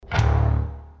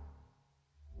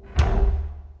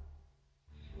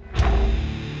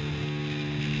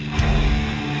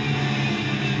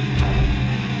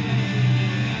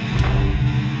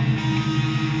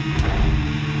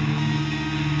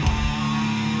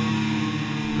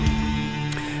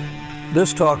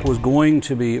This talk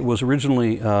was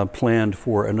originally planned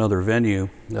for another venue.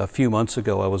 A few months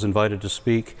ago, I was invited to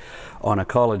speak on a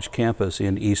college campus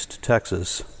in East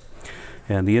Texas.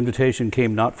 And the invitation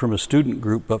came not from a student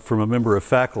group, but from a member of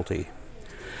faculty.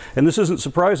 And this isn't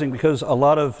surprising because a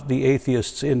lot of the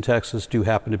atheists in Texas do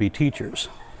happen to be teachers.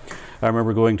 I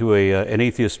remember going to an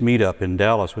atheist meetup in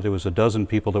Dallas where there was a dozen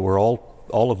people that were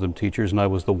all of them teachers, and I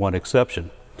was the one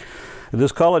exception.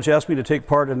 This college asked me to take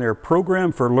part in their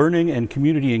program for learning and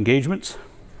community engagements,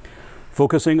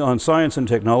 focusing on science and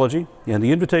technology, and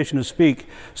the invitation to speak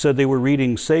said they were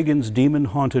reading Sagan's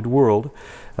Demon-Haunted World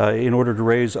in order to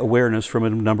raise awareness from a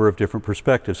number of different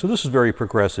perspectives. So this is very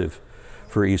progressive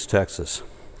for East Texas.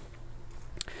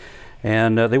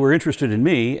 And they were interested in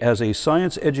me as a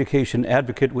science education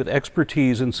advocate with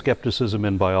expertise in skepticism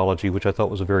and biology, which I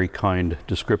thought was a very kind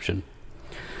description.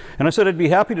 And I said I'd be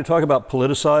happy to talk about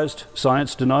politicized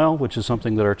science denial, which is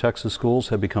something that our Texas schools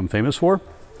have become famous for.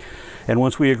 And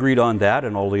once we agreed on that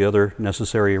and all the other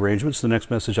necessary arrangements, the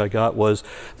next message I got was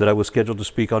that I was scheduled to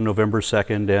speak on November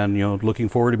 2nd, and looking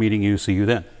forward to meeting you, see you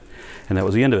then. And that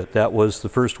was the end of it. That was the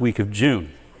first week of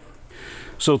June.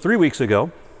 So 3 weeks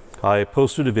ago, I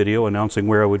posted a video announcing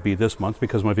where I would be this month,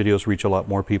 because my videos reach a lot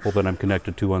more people than I'm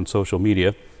connected to on social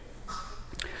media.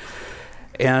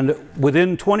 And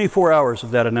within 24 hours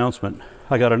of that announcement,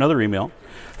 I got another email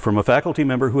from a faculty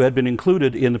member who had been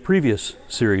included in the previous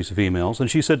series of emails,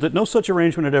 and she said that no such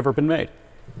arrangement had ever been made.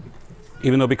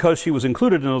 Even though because she was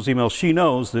included in those emails, she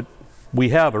knows that we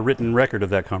have a written record of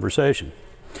that conversation.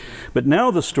 But now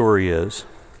the story is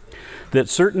that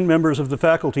certain members of the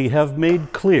faculty have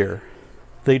made clear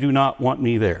they do not want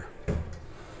me there.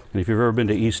 And if you've ever been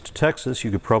to East Texas,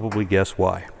 you could probably guess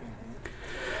why.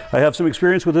 I have some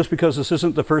experience with this because this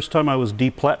isn't the first time I was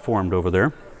deplatformed over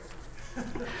there.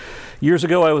 Years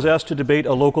ago, I was asked to debate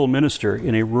a local minister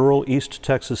in a rural East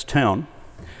Texas town.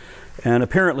 And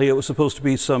apparently it was supposed to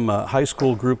be some high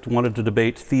school group that wanted to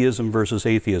debate theism versus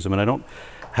atheism. And I don't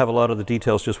have a lot of the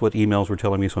details, just what emails were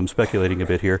telling me, so I'm speculating a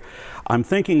bit here. I'm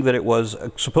thinking that it was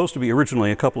supposed to be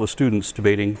originally a couple of students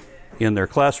debating in their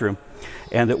classroom,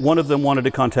 and that one of them wanted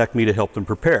to contact me to help them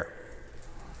prepare.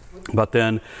 But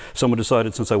then someone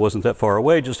decided, since I wasn't that far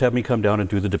away, just have me come down and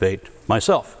do the debate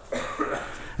myself.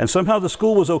 And somehow the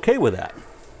school was okay with that.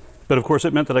 But of course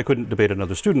it meant that I couldn't debate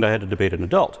another student, I had to debate an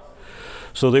adult.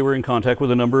 So they were in contact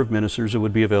with a number of ministers who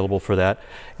would be available for that,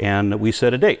 and we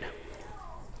set a date.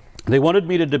 They wanted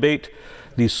me to debate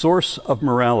the source of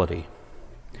morality.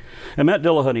 And Matt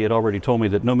Dillahunty had already told me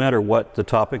that no matter what the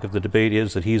topic of the debate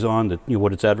is that he's on, that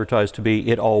what it's advertised to be,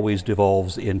 it always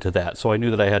devolves into that. So I knew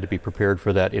that I had to be prepared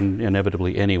for that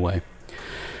inevitably anyway.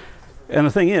 And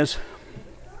the thing is,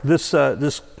 this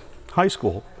high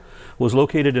school was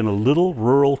located in a little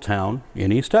rural town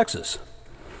in East Texas.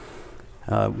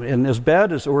 And as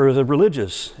bad as, or as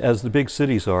religious as the big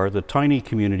cities are, the tiny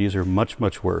communities are much,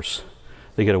 much worse.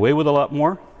 They get away with a lot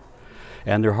more.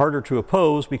 And they're harder to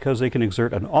oppose because they can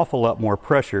exert an awful lot more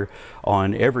pressure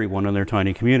on everyone in their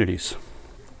tiny communities.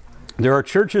 There are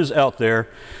churches out there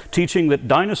teaching that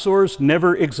dinosaurs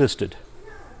never existed.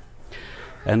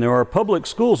 And there are public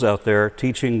schools out there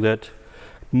teaching that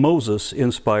Moses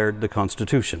inspired the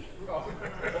Constitution.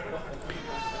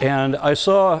 And I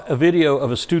saw a video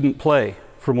of a student play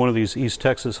from one of these East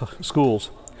Texas schools,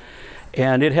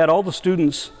 and it had all the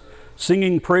students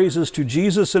singing praises to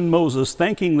Jesus and Moses,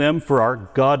 thanking them for our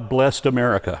God-blessed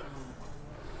America.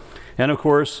 And of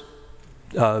course,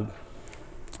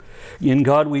 "In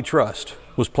God We Trust"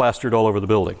 was plastered all over the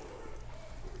building.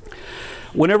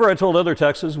 Whenever I told other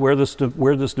Texans where this debate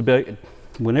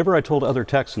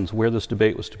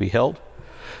was to be held,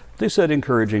 they said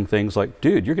encouraging things like,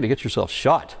 "Dude, you're going to get yourself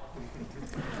shot."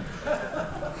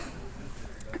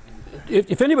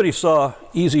 If anybody saw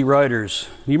Easy Riders,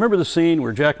 you remember the scene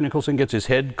where Jack Nicholson gets his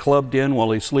head clubbed in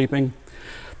while he's sleeping?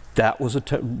 That was a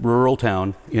rural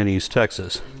town in East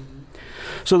Texas.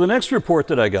 So the next report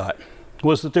that I got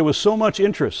was that there was so much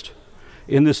interest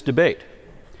in this debate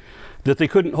that they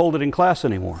couldn't hold it in class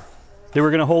anymore. They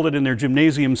were going to hold it in their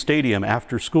gymnasium stadium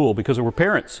after school because there were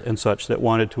parents and such that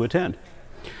wanted to attend.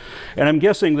 And I'm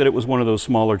guessing that it was one of those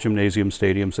smaller gymnasium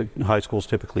stadiums that high schools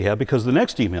typically have, because the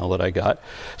next email that I got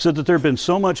said that there had been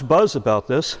so much buzz about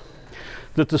this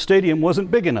that the stadium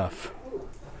wasn't big enough.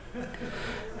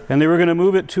 And they were going to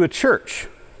move it to a church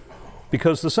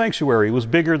because the sanctuary was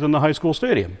bigger than the high school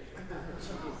stadium.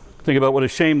 Think about what a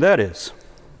shame that is.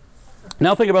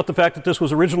 Now think about the fact that this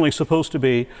was originally supposed to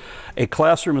be a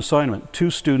classroom assignment, 2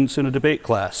 students in a debate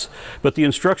class. But the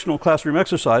instructional classroom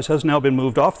exercise has now been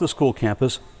moved off the school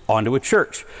campus onto a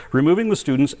church, removing the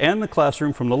students and the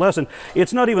classroom from the lesson.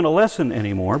 It's not even a lesson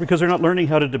anymore because they're not learning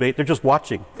how to debate, they're just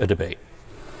watching a debate.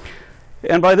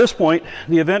 And by this point,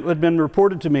 the event had been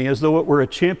reported to me as though it were a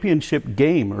championship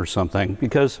game or something,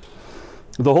 because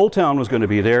the whole town was going to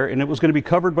be there and it was going to be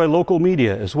covered by local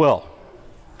media as well.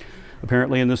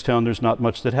 Apparently in this town there's not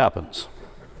much that happens.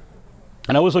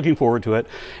 And I was looking forward to it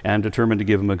and determined to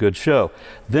give them a good show.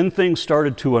 Then things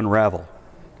started to unravel.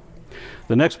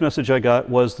 The next message I got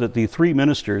was that the 3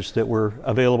 ministers that were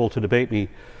available to debate me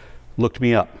looked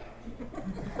me up.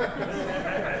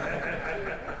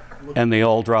 And they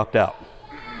all dropped out,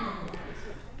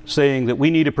 saying that we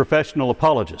need a professional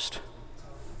apologist.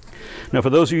 Now, for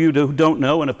those of you who don't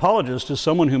know, an apologist is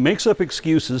someone who makes up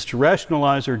excuses to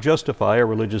rationalize or justify a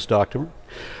religious doctrine,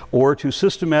 or to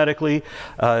systematically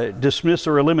dismiss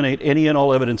or eliminate any and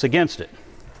all evidence against it.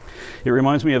 It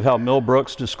reminds me of how Mel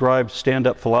Brooks described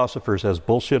stand-up philosophers as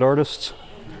bullshit artists,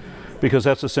 because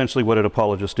that's essentially what an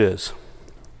apologist is.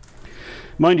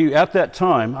 Mind you, at that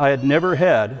time, I had never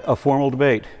had a formal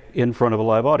debate in front of a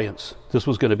live audience. This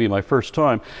was going to be my first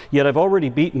time, yet I've already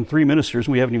beaten 3 ministers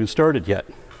and we haven't even started yet.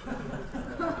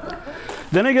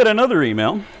 Then I get another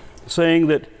email saying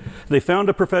that they found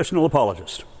a professional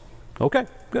apologist. Okay,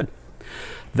 good.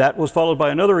 That was followed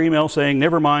by another email saying,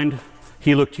 never mind,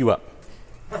 he looked you up.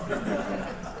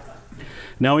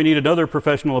 Now we need another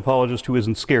professional apologist who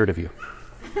isn't scared of you.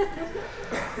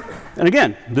 And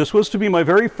again, this was to be my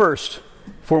very first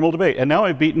formal debate, and now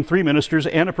I've beaten 3 ministers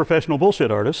and a professional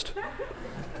bullshit artist.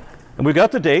 And we've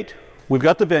got the date, we've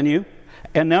got the venue,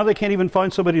 and now they can't even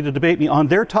find somebody to debate me on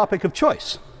their topic of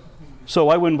choice. So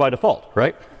I win by default,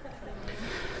 right?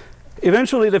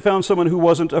 Eventually they found someone who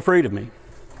wasn't afraid of me,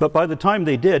 but by the time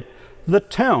they did, the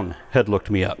town had looked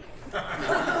me up.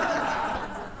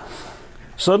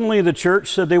 Suddenly the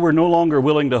church said they were no longer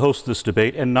willing to host this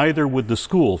debate, and neither would the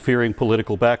school, fearing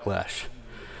political backlash,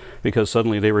 because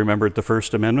suddenly they remembered the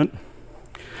First Amendment,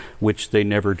 which they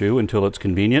never do until it's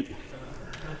convenient.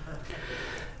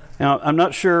 Now, I'm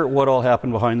not sure what all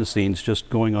happened behind the scenes, just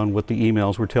going on what the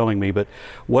emails were telling me, but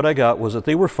what I got was that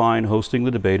they were fine hosting the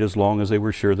debate as long as they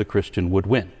were sure the Christian would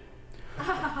win.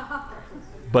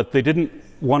 But they didn't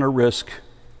want to risk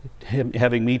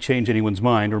having me change anyone's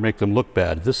mind or make them look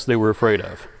bad. This they were afraid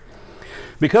of.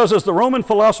 Because as the Roman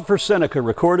philosopher Seneca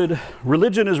recorded,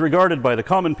 religion is regarded by the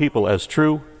common people as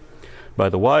true, by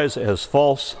the wise as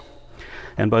false,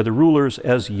 and by the rulers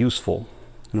as useful.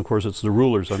 And of course, it's the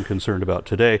rulers I'm concerned about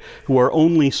today, who are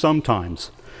only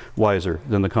sometimes wiser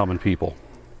than the common people.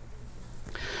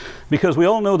 Because we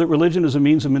all know that religion is a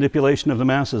means of manipulation of the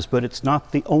masses, but it's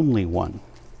not the only one.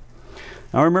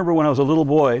 I remember when I was a little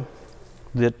boy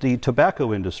that the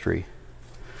tobacco industry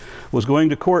was going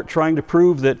to court trying to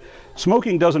prove that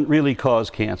smoking doesn't really cause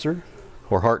cancer,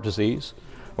 or heart disease,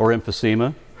 or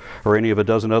emphysema, or any of a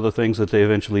dozen other things that they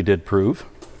eventually did prove.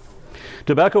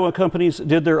 Tobacco companies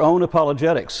did their own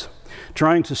apologetics,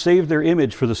 trying to save their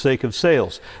image for the sake of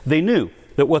sales. They knew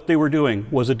that what they were doing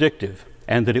was addictive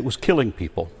and that it was killing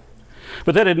people.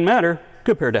 But that didn't matter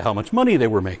compared to how much money they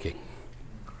were making.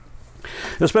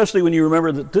 Especially when you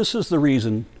remember that this is the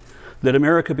reason that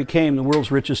America became the world's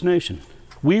richest nation.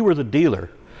 We were the dealer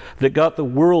that got the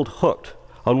world hooked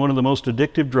on one of the most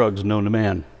addictive drugs known to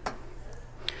man.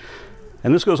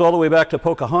 And this goes all the way back to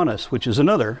Pocahontas, which is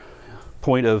another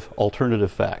point of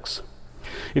alternative facts.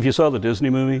 If you saw the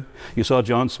Disney movie, you saw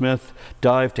John Smith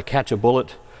dive to catch a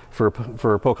bullet for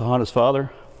Pocahontas' father,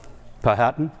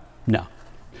 Powhatan. No.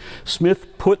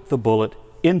 Smith put the bullet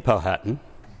in Powhatan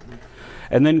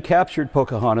and then captured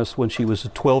Pocahontas when she was a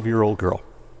 12-year-old girl.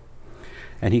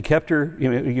 And he kept her,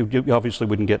 you obviously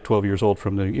wouldn't get 12 years old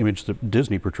from the image that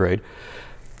Disney portrayed,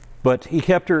 but he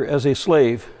kept her as a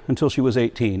slave until she was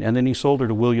 18, and then he sold her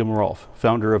to William Rolfe,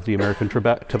 founder of the American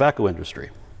tobacco industry.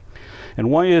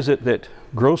 And why is it that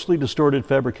grossly distorted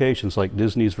fabrications like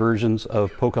Disney's versions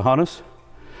of Pocahontas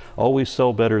always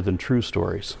sell better than true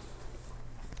stories?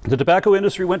 The tobacco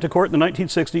industry went to court in the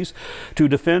 1960s to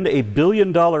defend a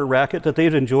billion-dollar racket that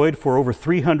they'd enjoyed for over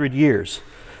 300 years,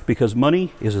 because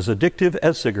money is as addictive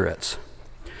as cigarettes.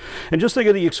 And just think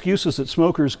of the excuses that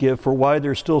smokers give for why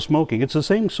they're still smoking. It's the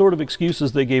same sort of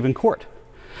excuses they gave in court.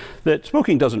 That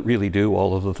smoking doesn't really do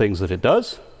all of the things that it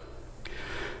does.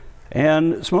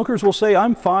 And smokers will say,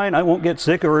 I'm fine, I won't get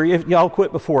sick, or I'll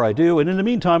quit before I do. And in the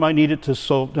meantime, I need to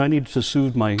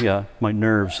soothe my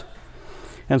nerves.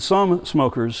 And some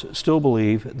smokers still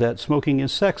believe that smoking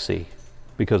is sexy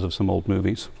because of some old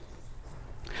movies.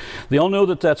 They all know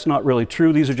that that's not really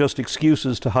true. These are just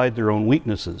excuses to hide their own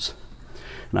weaknesses.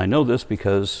 And I know this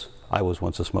because I was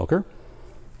once a smoker.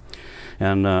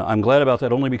 And I'm glad about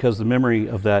that only because the memory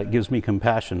of that gives me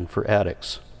compassion for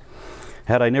addicts.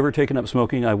 Had I never taken up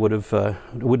smoking, I wouldn't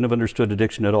have understood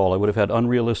addiction at all. I would have had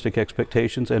unrealistic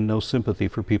expectations and no sympathy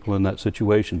for people in that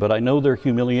situation. But I know their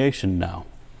humiliation now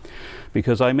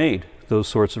because I made those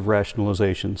sorts of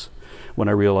rationalizations when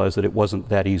I realized that it wasn't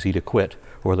that easy to quit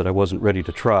or that I wasn't ready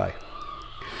to try.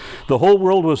 The whole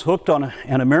world was hooked on,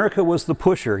 and America was the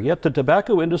pusher, yet the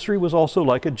tobacco industry was also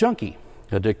like a junkie,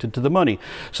 addicted to the money.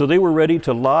 So they were ready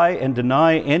to lie and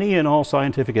deny any and all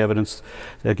scientific evidence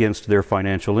against their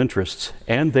financial interests.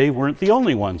 And they weren't the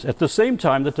only ones. At the same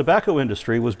time, the tobacco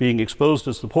industry was being exposed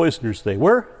as the poisoners they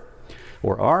were,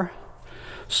 or are.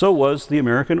 So was the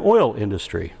American oil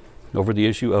industry over the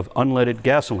issue of unleaded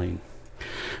gasoline.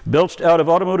 Belched out of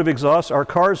automotive exhausts, our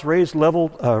cars raised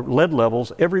lead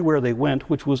levels everywhere they went,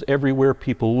 which was everywhere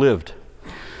people lived.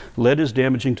 Lead is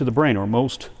damaging to the brain, or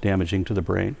most damaging to the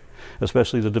brain,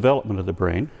 especially the development of the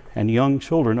brain, and young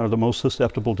children are the most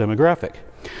susceptible demographic.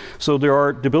 So there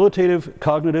are debilitative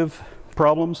cognitive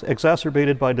problems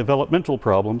exacerbated by developmental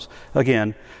problems,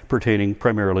 again, pertaining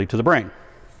primarily to the brain.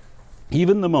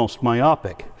 Even the most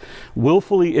myopic,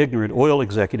 willfully ignorant oil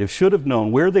executives should have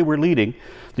known where they were leading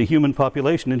the human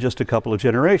population in just a couple of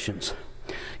generations.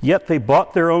 Yet they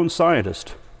bought their own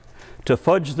scientist to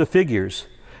fudge the figures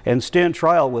and stand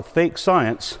trial with fake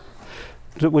science,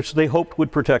 which they hoped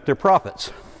would protect their profits.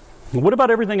 What about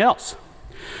everything else?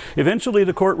 Eventually,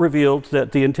 the court revealed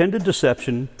that the intended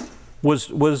deception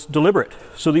was deliberate.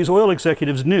 So these oil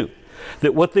executives knew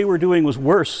that what they were doing was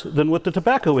worse than what the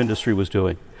tobacco industry was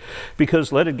doing,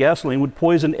 because leaded gasoline would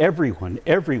poison everyone,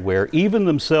 everywhere, even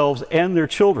themselves and their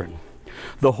children.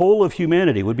 The whole of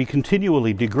humanity would be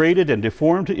continually degraded and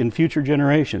deformed in future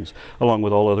generations, along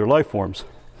with all other life forms.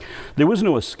 There was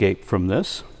no escape from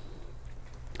this.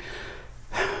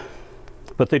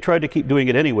 But they tried to keep doing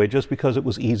it anyway just because it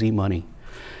was easy money,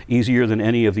 easier than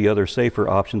any of the other safer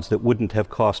options that wouldn't have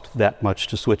cost that much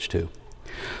to switch to.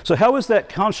 So how is that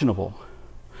conscionable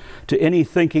to any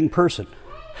thinking person?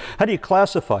 How do you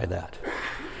classify that?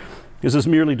 Is this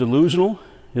merely delusional?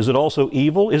 Is it also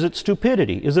evil? Is it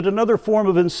stupidity? Is it another form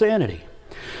of insanity?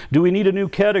 Do we need a new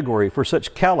category for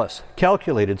such callous,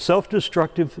 calculated,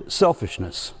 self-destructive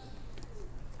selfishness?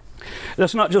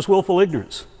 That's not just willful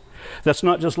ignorance. That's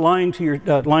not just lying to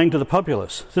the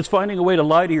populace. That's finding a way to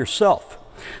lie to yourself,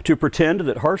 to pretend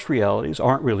that harsh realities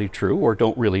aren't really true or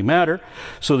don't really matter,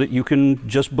 so that you can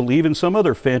just believe in some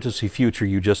other fantasy future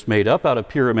you just made up out of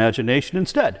pure imagination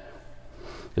instead.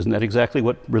 Isn't that exactly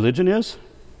what religion is?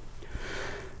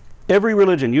 Every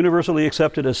religion, universally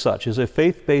accepted as such, is a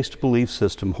faith-based belief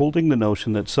system holding the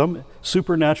notion that some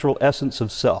supernatural essence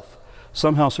of self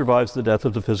somehow survives the death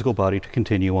of the physical body to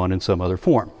continue on in some other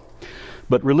form.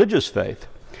 But religious faith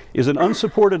is an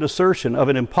unsupported assertion of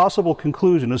an impossible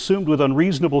conclusion assumed with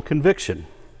unreasonable conviction,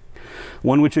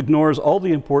 one which ignores all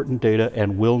the important data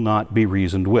and will not be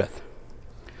reasoned with.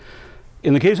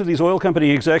 In the case of these oil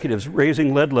company executives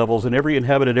raising lead levels in every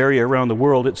inhabited area around the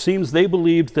world, it seems they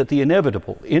believed that the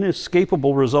inevitable,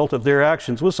 inescapable result of their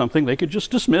actions was something they could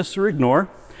just dismiss or ignore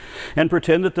and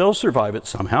pretend that they'll survive it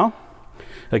somehow.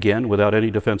 Again, without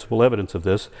any defensible evidence of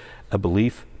this, a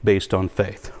belief based on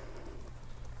faith.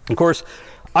 Of course,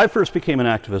 I first became an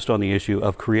activist on the issue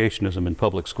of creationism in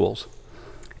public schools,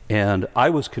 and I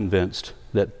was convinced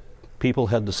that people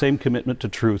had the same commitment to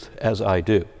truth as I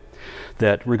do,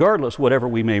 that regardless whatever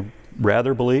we may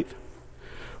rather believe,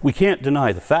 we can't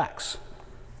deny the facts.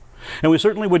 And we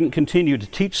certainly wouldn't continue to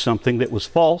teach something that was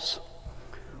false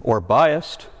or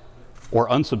biased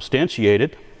or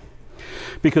unsubstantiated,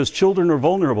 because children are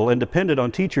vulnerable and dependent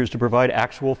on teachers to provide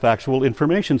actual factual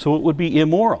information, so it would be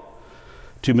immoral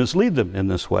to mislead them in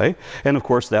this way. And of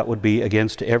course, that would be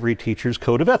against every teacher's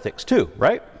code of ethics too,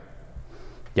 right?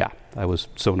 Yeah, I was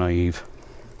so naive.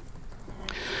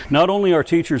 Not only our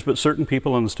teachers, but certain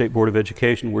people on the State Board of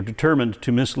Education were determined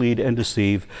to mislead and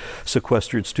deceive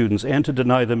sequestered students and to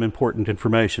deny them important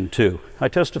information too. I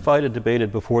testified and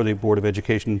debated before the Board of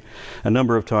Education a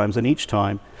number of times, and each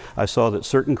time I saw that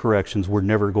certain corrections were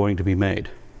never going to be made.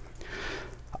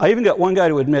 I even got one guy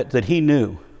to admit that he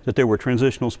knew that there were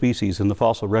transitional species in the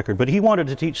fossil record, but he wanted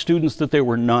to teach students that there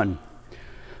were none,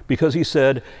 because he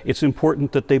said it's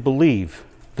important that they believe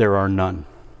there are none.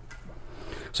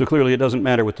 So clearly it doesn't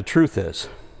matter what the truth is.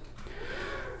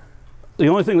 The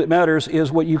only thing that matters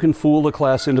is what you can fool the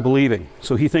class into believing.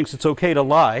 So he thinks it's okay to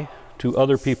lie to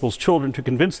other people's children to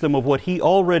convince them of what he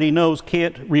already knows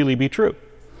can't really be true.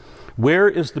 Where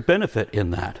is the benefit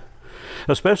in that?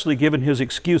 especially given his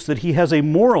excuse that he has a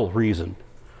moral reason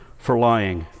for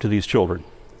lying to these children.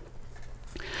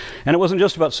 And it wasn't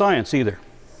just about science either.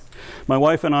 My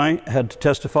wife and I had to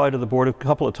testify to the board a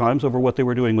couple of times over what they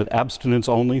were doing with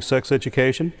abstinence-only sex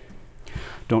education.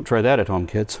 Don't try that at home,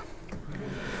 kids.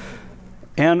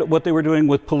 And what they were doing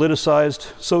with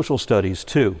politicized social studies,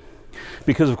 too.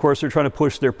 Because, of course, they're trying to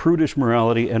push their prudish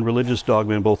morality and religious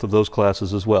dogma in both of those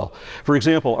classes as well. For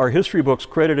example, our history books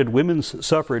credited women's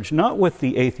suffrage not with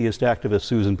the atheist activist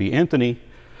Susan B. Anthony,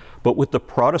 but with the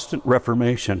Protestant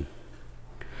Reformation,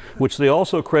 which they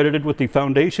also credited with the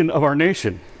foundation of our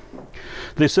nation.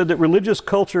 They said that the religious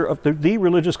culture of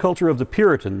the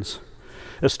Puritans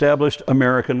established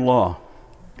American law.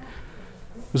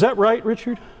 Is that right,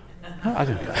 Richard? I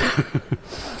don't know.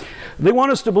 They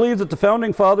want us to believe that the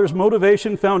Founding Fathers'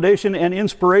 motivation, foundation, and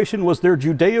inspiration was their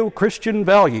Judeo-Christian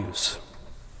values,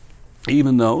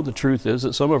 even though the truth is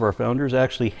that some of our founders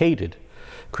actually hated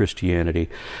Christianity.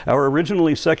 Our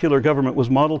originally secular government was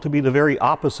modeled to be the very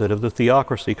opposite of the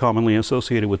theocracy commonly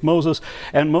associated with Moses,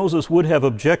 and Moses would have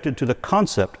objected to the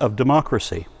concept of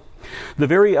democracy. The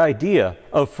very idea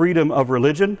of freedom of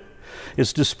religion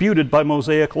is disputed by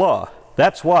Mosaic law.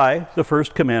 That's why the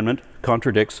First Commandment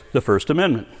contradicts the First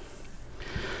Amendment.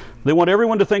 They want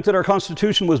everyone to think that our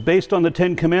Constitution was based on the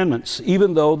Ten Commandments,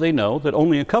 even though they know that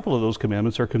only a couple of those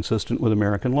commandments are consistent with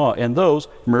American law. And those,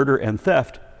 murder and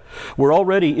theft, were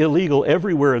already illegal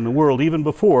everywhere in the world, even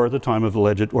before the time of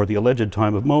the alleged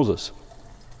time of Moses.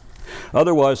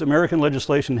 Otherwise, American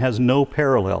legislation has no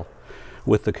parallel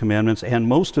with the commandments, and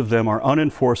most of them are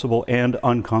unenforceable and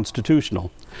unconstitutional.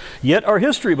 Yet our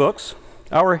history books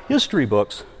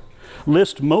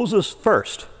list Moses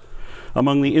first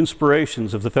among the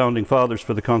inspirations of the Founding Fathers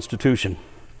for the Constitution.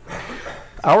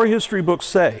 Our history books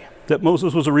say that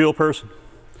Moses was a real person,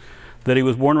 that he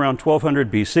was born around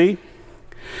 1200 BC,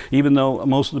 even though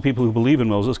most of the people who believe in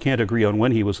Moses can't agree on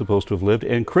when he was supposed to have lived,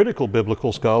 and critical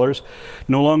biblical scholars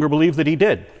no longer believe that he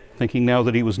did, thinking now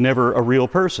that he was never a real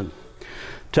person.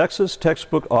 Texas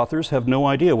textbook authors have no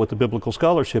idea what the biblical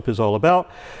scholarship is all about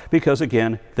because,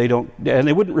 again, they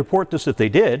wouldn't report this if they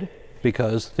did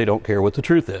because they don't care what the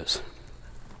truth is.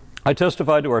 I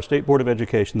testified to our State Board of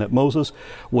Education that Moses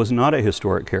was not a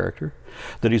historic character,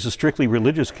 that he's a strictly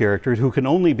religious character who can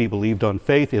only be believed on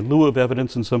faith in lieu of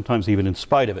evidence and sometimes even in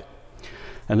spite of it.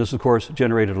 And this, of course,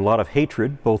 generated a lot of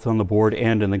hatred, both on the board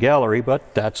and in the gallery,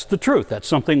 but that's the truth. That's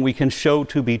something we can show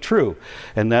to be true,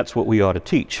 and that's what we ought to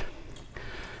teach.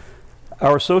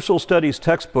 Our social studies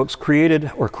textbooks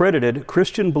credited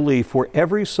Christian belief for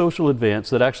every social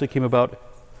advance that actually came about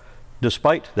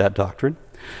despite that doctrine.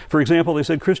 For example, they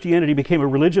said Christianity became a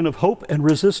religion of hope and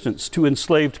resistance to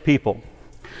enslaved people,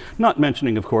 not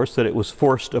mentioning, of course, that it was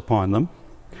forced upon them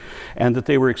and that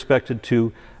they were expected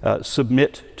to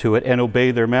submit to it and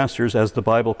obey their masters as the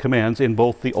Bible commands in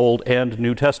both the Old and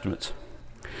New Testaments.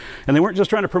 And they weren't just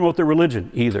trying to promote their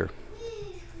religion either.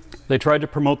 They tried to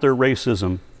promote their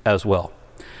racism as well.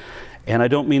 And I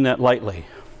don't mean that lightly.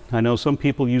 I know some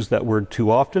people use that word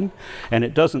too often, and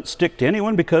it doesn't stick to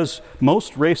anyone because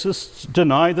most racists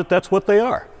deny that that's what they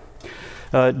are.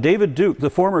 David Duke, the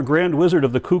former Grand Wizard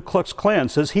of the Ku Klux Klan,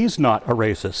 says he's not a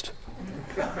racist.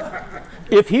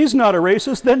 If he's not a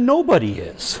racist, then nobody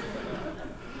is.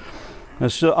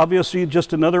 That's obviously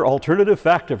just another alternative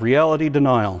fact of reality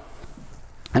denial.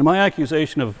 And my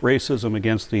accusation of racism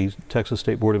against the Texas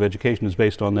State Board of Education is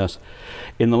based on this.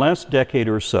 In the last decade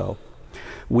or so,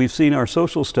 we've seen our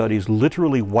social studies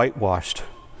literally whitewashed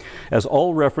as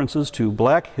all references to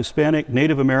Black, Hispanic,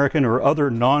 Native American, or other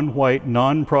non-white,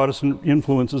 non-Protestant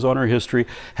influences on our history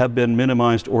have been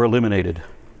minimized or eliminated.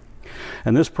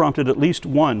 And this prompted at least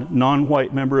one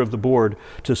non-white member of the board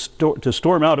to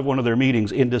storm out of one of their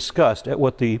meetings in disgust at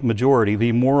what the majority,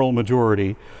 the moral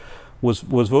majority, was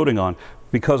voting on.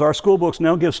 Because our school books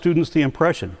now give students the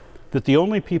impression that the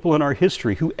only people in our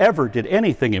history who ever did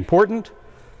anything important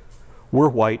were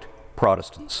white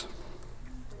Protestants.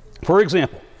 For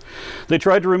example, they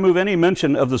tried to remove any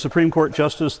mention of the Supreme Court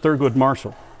Justice Thurgood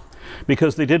Marshall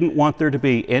because they didn't want there to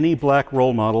be any black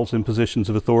role models in positions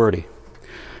of authority.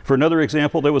 For another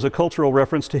example, there was a cultural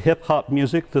reference to hip-hop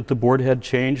music that the board had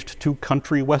changed to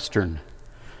country western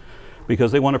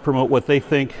because they want to promote what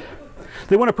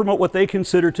they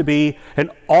consider to be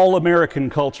an all-American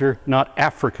culture, not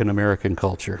African-American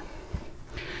culture.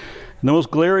 And the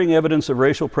most glaring evidence of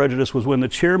racial prejudice was when the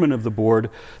chairman of the board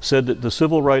said that the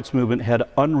civil rights movement had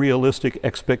unrealistic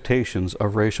expectations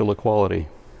of racial equality.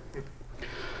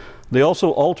 They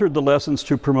also altered the lessons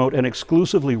to promote an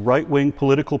exclusively right-wing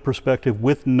political perspective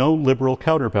with no liberal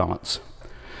counterbalance.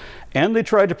 And they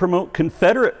tried to promote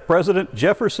Confederate President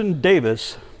Jefferson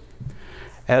Davis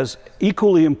as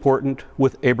equally important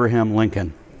with Abraham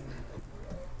Lincoln.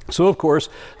 So, of course,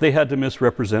 they had to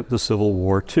misrepresent the Civil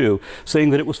War too,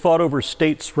 saying that it was fought over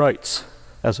states' rights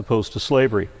as opposed to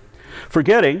slavery,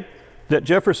 forgetting that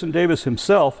Jefferson Davis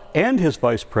himself and his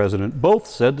vice president both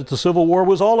said that the Civil War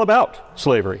was all about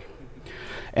slavery.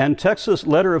 And Texas'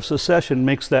 letter of secession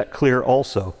makes that clear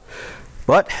also.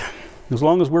 But as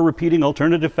long as we're repeating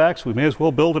alternative facts, we may as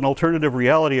well build an alternative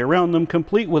reality around them,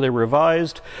 complete with a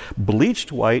revised,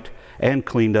 bleached white, and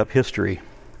cleaned up history.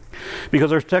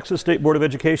 Because our Texas State Board of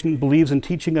Education believes in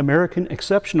teaching American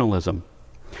exceptionalism,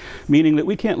 meaning that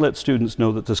we can't let students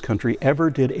know that this country ever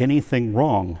did anything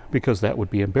wrong, because that would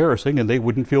be embarrassing and they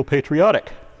wouldn't feel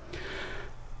patriotic.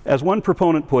 As one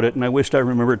proponent put it, and I wished I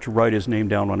remembered to write his name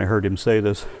down when I heard him say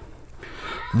this,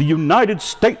 "The United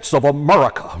States of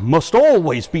America must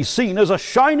always be seen as a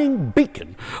shining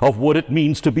beacon of what it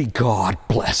means to be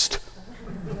God-blessed."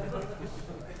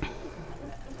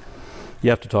 You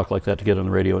have to talk like that to get on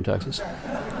the radio in Texas.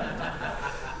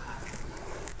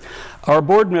 Our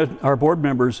board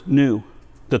members knew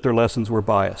that their lessons were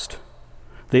biased.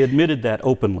 They admitted that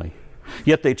openly.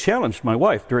 Yet they challenged my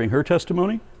wife during her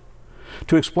testimony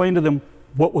to explain to them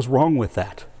what was wrong with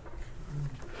that.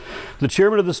 The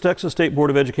chairman of the Texas State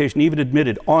Board of Education even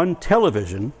admitted on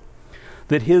television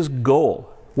that his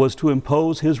goal was to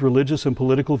impose his religious and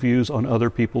political views on other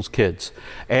people's kids.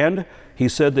 And he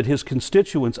said that his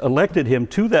constituents elected him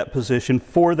to that position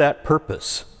for that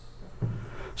purpose.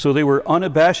 So they were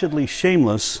unabashedly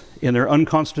shameless in their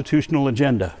unconstitutional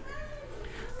agenda.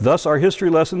 Thus, our history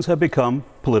lessons have become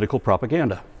political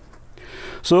propaganda.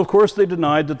 So, of course, they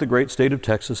denied that the great state of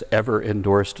Texas ever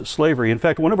endorsed slavery. In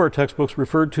fact, one of our textbooks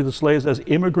referred to the slaves as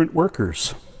immigrant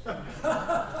workers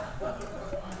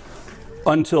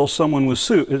until someone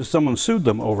sued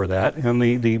them over that, and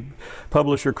the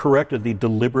publisher corrected the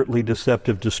deliberately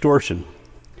deceptive distortion.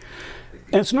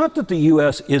 And it's not that the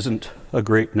U.S. isn't a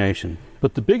great nation,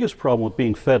 but the biggest problem with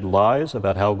being fed lies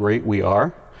about how great we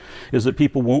are is that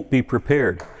people won't be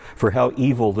prepared for how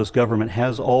evil this government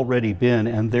has already been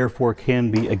and therefore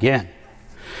can be again.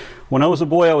 When I was a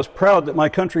boy, I was proud that my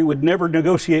country would never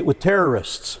negotiate with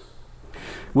terrorists,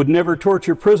 would never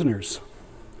torture prisoners,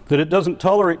 that it doesn't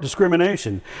tolerate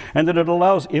discrimination, and that it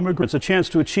allows immigrants a chance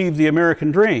to achieve the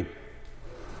American dream.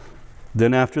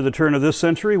 Then after the turn of this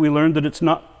century, we learned that it's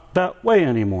not that way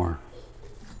anymore.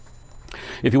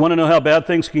 If you want to know how bad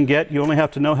things can get, you only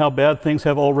have to know how bad things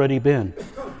have already been.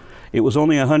 It was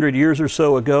only 100 years or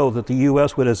so ago that the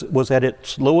U.S. was at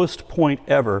its lowest point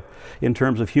ever in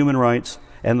terms of human rights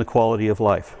and the quality of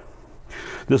life.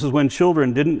 This is when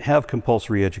children didn't have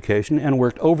compulsory education and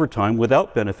worked overtime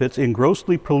without benefits in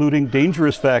grossly polluting,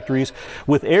 dangerous factories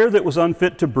with air that was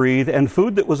unfit to breathe and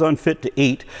food that was unfit to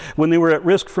eat, when they were at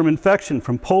risk from infection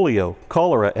from polio,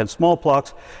 cholera, and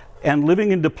smallpox, and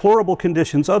living in deplorable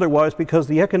conditions otherwise, because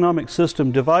the economic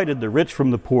system divided the rich from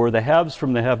the poor, the haves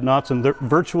from the have-nots, and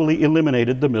virtually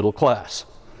eliminated the middle class.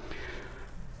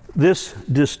 This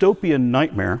dystopian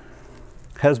nightmare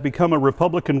has become a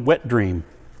Republican wet dream,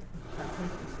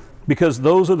 because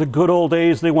those are the good old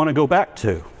days they want to go back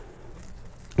to,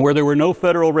 where there were no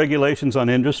federal regulations on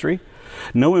industry,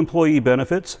 no employee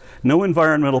benefits, no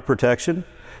environmental protection,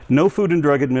 no Food and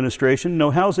Drug Administration,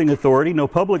 no housing authority, no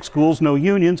public schools, no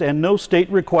unions, and no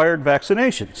state-required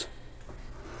vaccinations.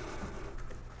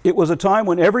 It was a time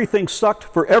when everything sucked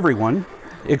for everyone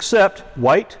except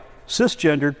white,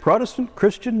 cisgendered Protestant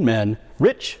Christian men,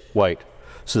 rich white,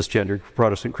 cisgendered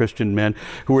Protestant Christian men,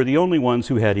 who were the only ones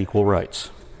who had equal rights.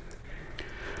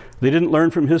 They didn't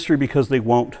learn from history because they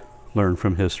won't learn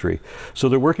from history. So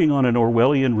they're working on an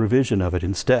Orwellian revision of it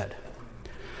instead.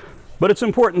 But it's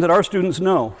important that our students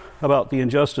know about the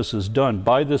injustices done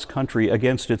by this country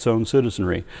against its own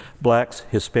citizenry: blacks,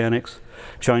 Hispanics,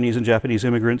 Chinese and Japanese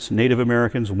immigrants, Native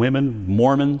Americans, women,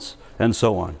 Mormons, and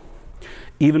so on,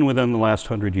 even within the last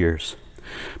 100 years.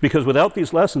 Because without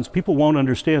these lessons, people won't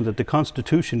understand that the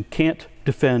Constitution can't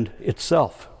defend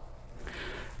itself.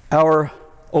 Our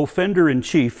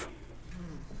offender-in-chief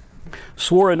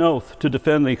swore an oath to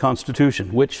defend the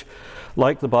Constitution, which,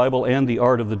 like the Bible and the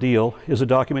art of the deal, is a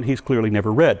document he's clearly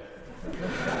never read,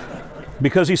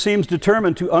 because he seems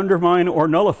determined to undermine or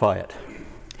nullify it.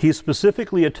 He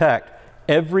specifically attacked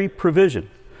every provision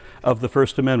of the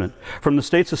First Amendment, from the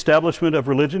state's establishment of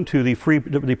religion to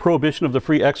the prohibition of the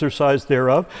free exercise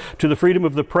thereof, to the freedom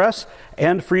of the press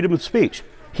and freedom of speech.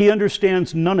 He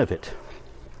understands none of it.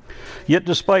 Yet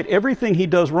despite everything he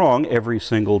does wrong every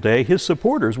single day, his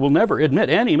supporters will never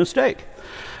admit any mistake,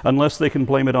 unless they can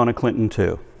blame it on a Clinton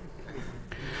too.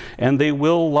 And they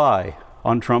will lie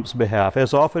on Trump's behalf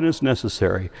as often as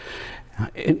necessary.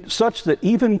 such that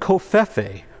even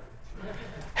covfefe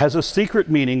has a secret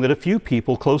meaning that a few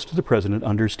people close to the president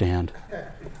understand.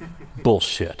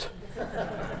 Bullshit.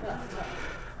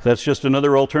 That's just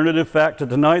another alternative fact to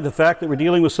deny the fact that we're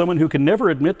dealing with someone who can never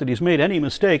admit that he's made any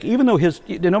mistake, even though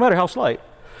no matter how slight,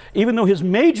 even though his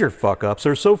major fuck-ups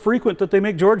are so frequent that they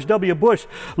make George W. Bush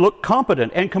look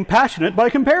competent and compassionate by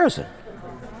comparison.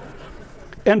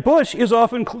 And Bush is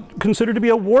often considered to be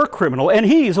a war criminal, and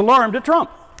he's alarmed at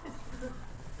Trump.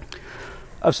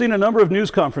 I've seen a number of news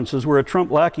conferences where a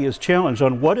Trump lackey is challenged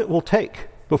on what it will take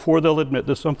before they'll admit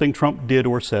that something Trump did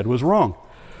or said was wrong.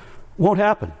 Won't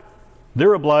happen.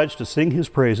 They're obliged to sing his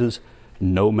praises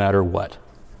no matter what.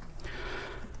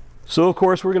 So, of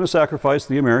course, we're going to sacrifice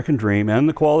the American dream and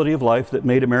the quality of life that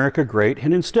made America great,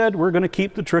 and instead we're going to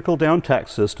keep the trickle-down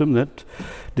tax system that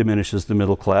diminishes the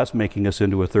middle class, making us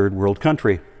into a third world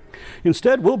country.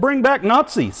 Instead, we'll bring back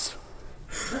Nazis,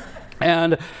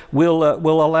 and we'll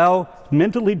allow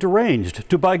mentally deranged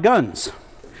to buy guns.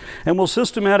 And we'll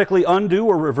systematically undo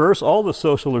or reverse all the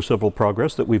social or civil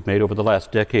progress that we've made over the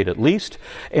last decade at least,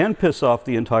 and piss off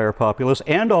the entire populace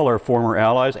and all our former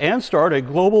allies, and start a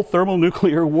global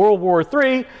thermonuclear World War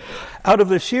III out of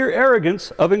the sheer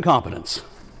arrogance of incompetence.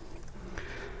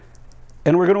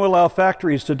 And we're going to allow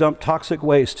factories to dump toxic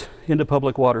waste into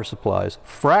public water supplies,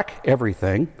 frack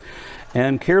everything,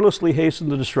 and carelessly hasten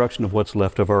the destruction of what's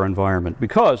left of our environment.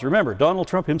 Because, remember, Donald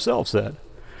Trump himself said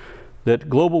that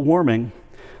global warming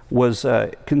was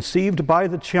conceived by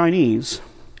the Chinese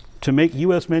to make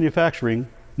U.S. manufacturing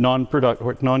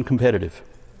non-competitive.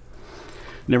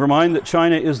 Never mind that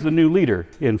China is the new leader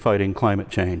in fighting climate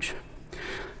change,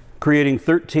 creating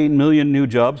 13 million new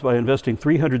jobs by investing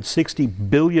 $360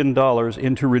 billion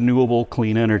into renewable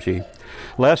clean energy.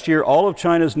 Last year, all of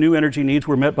China's new energy needs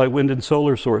were met by wind and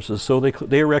solar sources, so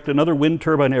they erect another wind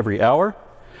turbine every hour,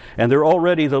 and they're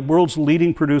already the world's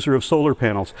leading producer of solar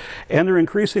panels. And they're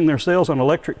increasing their sales on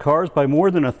electric cars by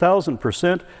more than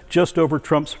 1,000% just over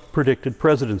Trump's predicted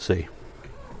presidency.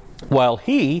 While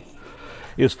he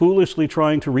is foolishly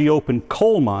trying to reopen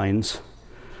coal mines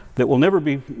that will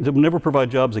never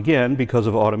provide jobs again because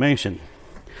of automation.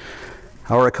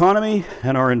 Our economy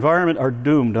and our environment are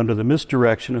doomed under the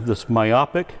misdirection of this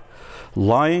myopic,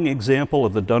 lying example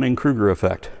of the Dunning-Kruger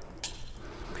effect.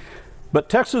 But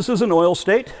Texas is an oil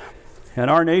state, and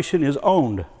our nation is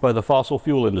owned by the fossil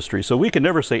fuel industry, so we can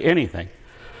never say anything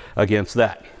against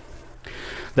that.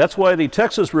 That's why the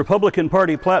Texas Republican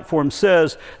Party platform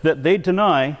says that they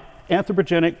deny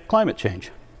anthropogenic climate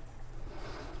change.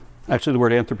 Actually, the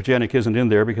word anthropogenic isn't in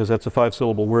there because that's a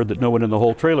 5-syllable word that no one in the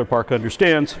whole trailer park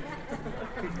understands.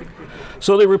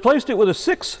 So they replaced it with a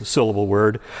 6-syllable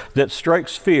word that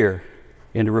strikes fear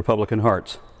into Republican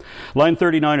hearts. Line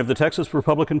 39 of the Texas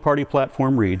Republican Party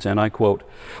platform reads, and I quote,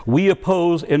 "We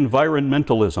oppose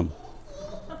environmentalism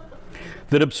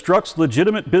that obstructs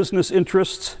legitimate business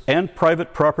interests and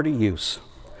private property use,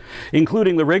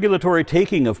 including the regulatory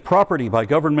taking of property by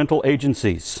governmental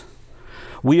agencies.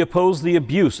 We oppose the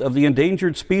abuse of the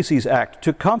Endangered Species Act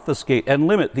to confiscate and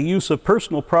limit the use of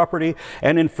personal property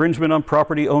and infringement on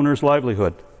property owners'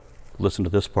 livelihood." Listen to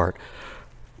this part.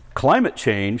 "Climate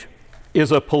change is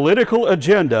a political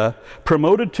agenda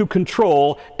promoted to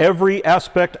control every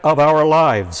aspect of our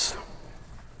lives.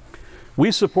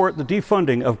 We support the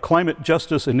defunding of climate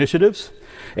justice initiatives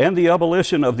and the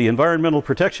abolition of the Environmental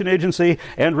Protection Agency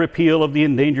and repeal of the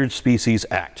Endangered Species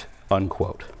Act,"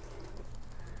 unquote.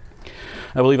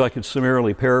 I believe I could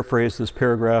summarily paraphrase this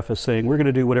paragraph as saying, we're going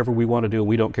to do whatever we want to do, and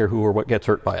we don't care who or what gets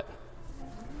hurt by it.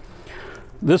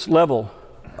 This level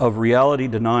of reality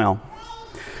denial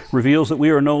reveals that we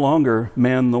are no longer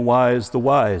man the wise.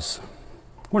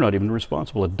 We're not even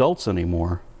responsible adults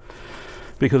anymore,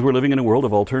 because we're living in a world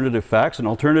of alternative facts and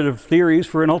alternative theories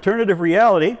for an alternative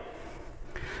reality,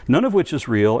 none of which is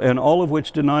real and all of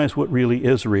which denies what really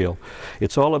is real.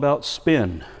 It's all about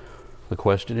spin. The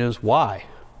question is, why?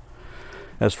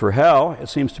 As for how, it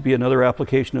seems to be another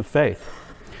application of faith.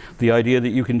 The idea that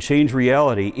you can change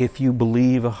reality if you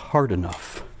believe hard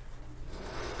enough.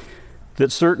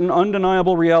 That certain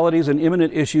undeniable realities and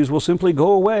imminent issues will simply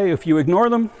go away if you ignore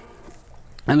them,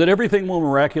 and that everything will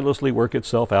miraculously work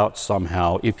itself out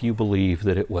somehow if you believe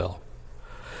that it will,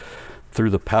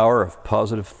 through the power of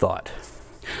positive thought.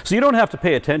 So you don't have to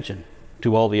pay attention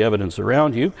to all the evidence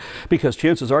around you, because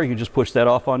chances are you just push that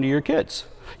off onto your kids.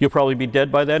 You'll probably be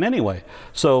dead by then anyway.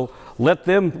 So let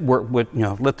them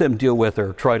let them deal with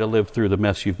or try to live through the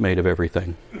mess you've made of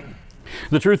everything.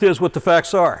 The truth is what the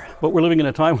facts are, but we're living in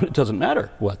a time when it doesn't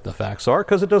matter what the facts are,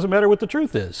 because it doesn't matter what the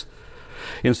truth is.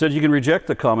 Instead, you can reject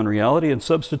the common reality and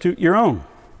substitute your own.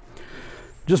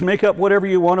 Just make up whatever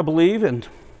you want to believe and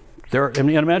I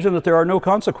mean, imagine that there are no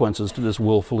consequences to this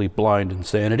willfully blind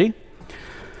insanity,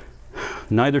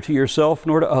 neither to yourself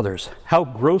nor to others. How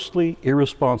grossly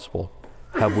irresponsible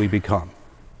have we become?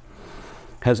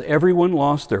 Has everyone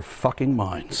lost their fucking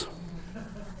minds?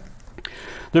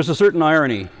 There's a certain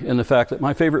irony in the fact that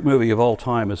my favorite movie of all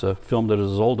time is a film that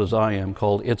is as old as I am,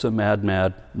 called It's a Mad,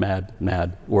 Mad, Mad,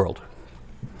 Mad World.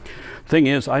 Thing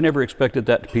is, I never expected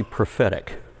that to be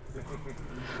prophetic.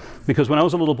 Because when I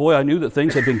was a little boy, I knew that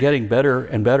things had been getting better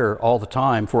and better all the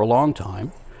time for a long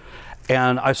time.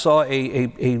 And I saw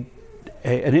an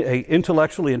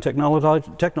intellectually and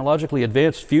technologically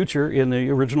advanced future in the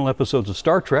original episodes of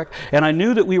Star Trek. And I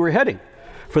knew that we were heading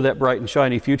for that bright and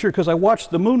shiny future because I watched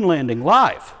the moon landing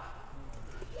live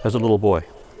as a little boy.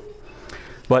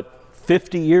 But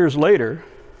 50 years later,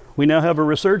 we now have a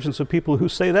resurgence of people who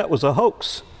say that was a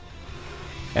hoax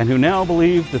and who now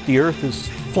believe that the earth is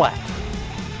flat.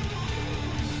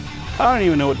 I don't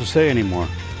even know what to say anymore.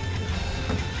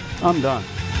 I'm done.